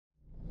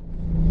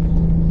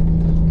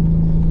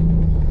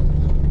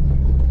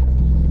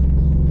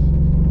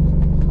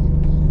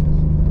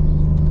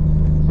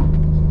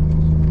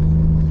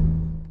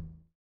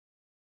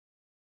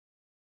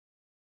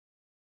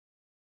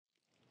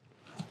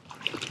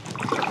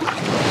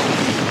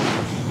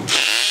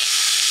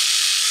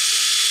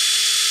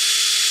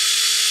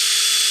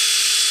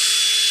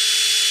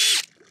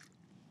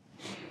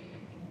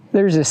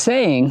There's a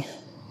saying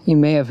you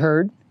may have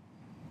heard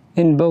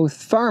in both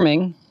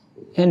farming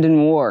and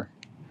in war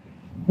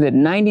that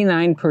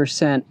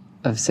 99%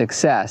 of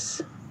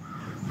success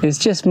is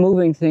just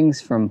moving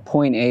things from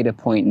point A to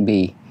point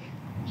B.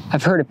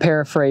 I've heard it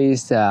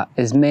paraphrased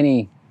as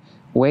many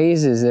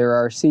ways as there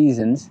are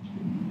seasons,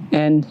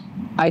 and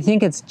I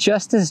think it's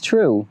just as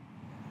true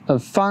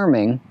of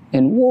farming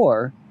and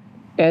war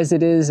as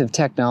it is of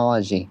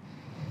technology.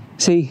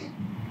 See,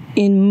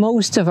 in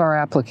most of our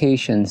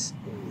applications,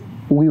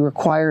 we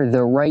require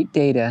the right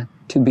data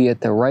to be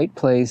at the right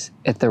place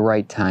at the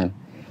right time.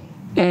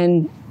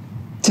 And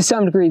to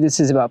some degree, this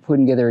is about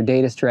putting together a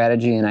data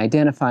strategy and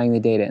identifying the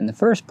data in the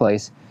first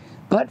place.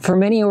 But for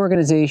many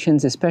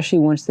organizations, especially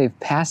once they've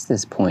passed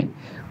this point,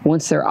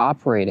 once they're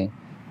operating,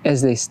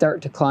 as they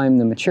start to climb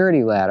the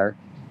maturity ladder,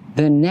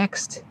 the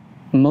next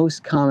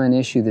most common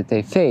issue that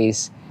they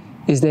face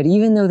is that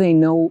even though they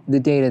know the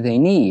data they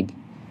need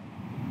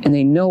and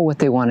they know what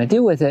they want to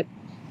do with it,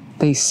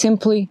 they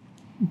simply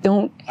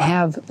don't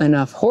have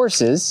enough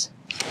horses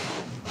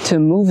to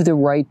move the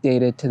right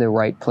data to the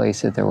right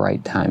place at the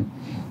right time.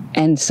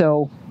 And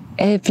so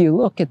if you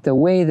look at the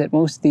way that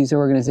most of these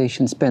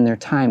organizations spend their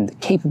time, the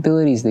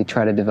capabilities they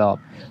try to develop,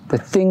 the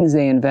things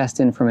they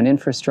invest in from an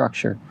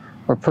infrastructure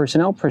or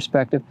personnel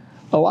perspective,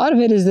 a lot of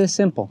it is this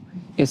simple.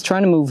 It's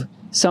trying to move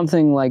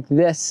something like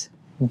this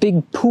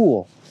big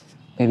pool.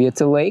 Maybe it's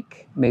a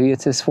lake, maybe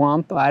it's a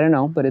swamp, I don't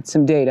know, but it's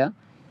some data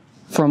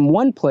from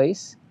one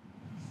place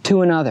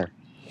to another.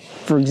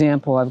 For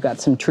example, I've got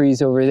some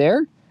trees over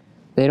there.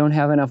 They don't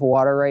have enough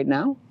water right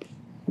now.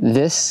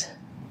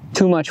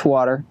 Too much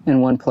water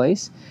in one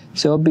place.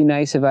 So it'd be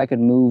nice if I could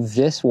move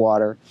this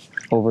water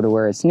over to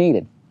where it's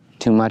needed.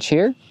 Too much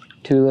here,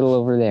 too little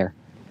over there.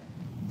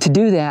 To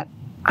do that,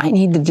 I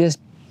need to just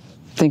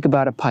think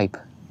about a pipe,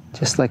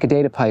 just like a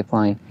data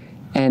pipeline.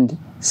 And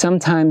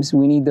sometimes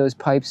we need those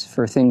pipes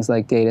for things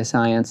like data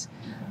science.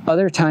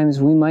 Other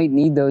times we might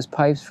need those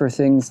pipes for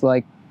things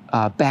like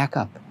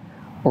backup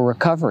or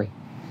recovery.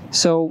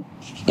 So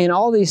in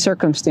all these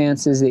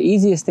circumstances, the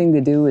easiest thing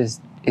to do is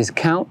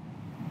count,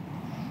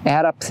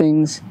 add up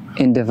things,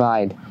 and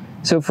divide.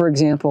 So for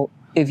example,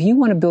 if you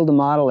want to build a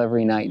model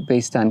every night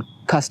based on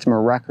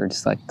customer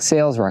records, like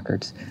sales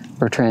records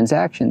or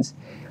transactions,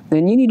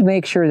 then you need to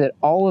make sure that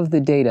all of the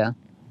data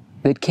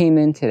that came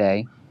in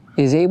today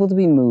is able to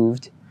be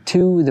moved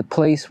to the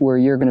place where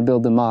you're going to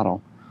build the model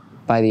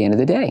by the end of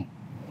the day.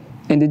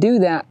 And to do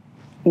that,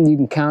 you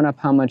can count up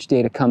how much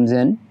data comes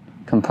in,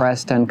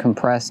 compressed,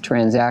 uncompressed,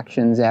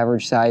 transactions,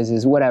 average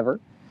sizes, whatever,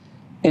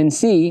 and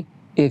see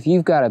if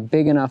you've got a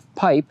big enough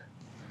pipe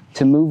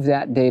to move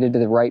that data to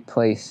the right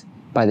place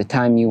by the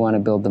time you want to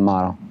build the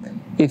model.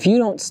 If you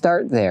don't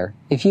start there,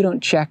 if you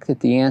don't check that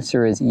the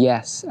answer is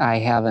yes, I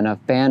have enough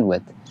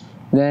bandwidth,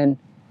 then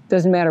it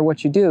doesn't matter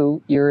what you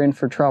do, you're in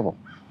for trouble.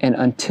 And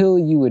until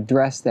you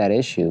address that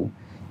issue,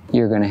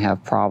 you're going to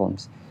have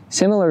problems.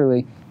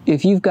 Similarly,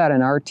 if you've got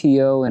an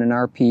RTO and an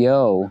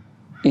RPO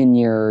in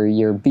your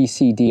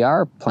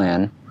BCDR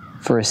plan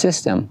for a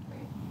system,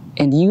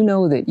 and you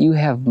know that you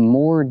have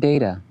more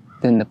data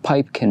than the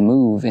pipe can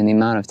move in the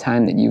amount of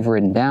time that you've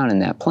written down in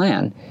that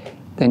plan,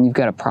 then you've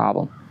got a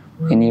problem,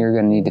 and you're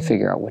going to need to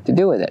figure out what to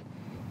do with it.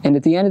 And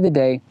at the end of the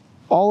day,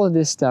 all of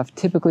this stuff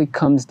typically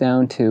comes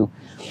down to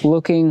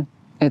looking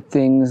at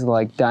things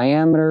like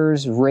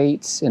diameters,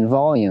 rates, and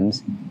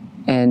volumes,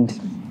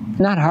 and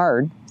not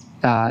hard.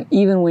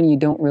 Even when you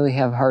don't really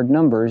have hard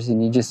numbers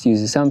and you just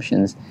use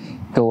assumptions,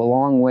 go a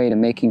long way to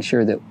making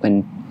sure that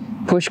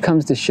when push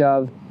comes to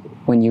shove,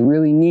 when you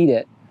really need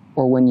it,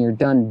 or when you're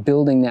done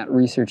building that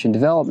research and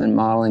development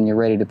model and you're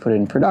ready to put it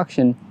in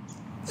production,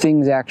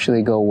 things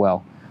actually go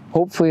well.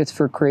 Hopefully it's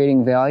for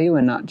creating value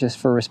and not just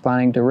for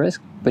responding to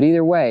risk, but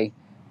either way,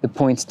 the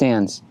point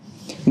stands.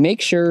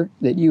 Make sure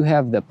that you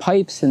have the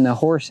pipes and the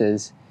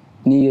horses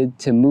needed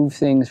to move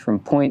things from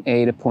point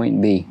A to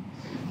point B.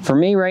 For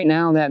me right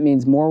now, that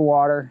means more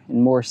water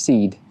and more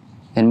seed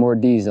and more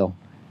diesel.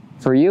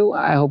 For you,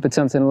 I hope it's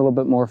something a little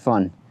bit more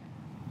fun.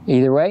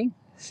 Either way,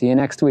 see you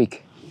next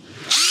week.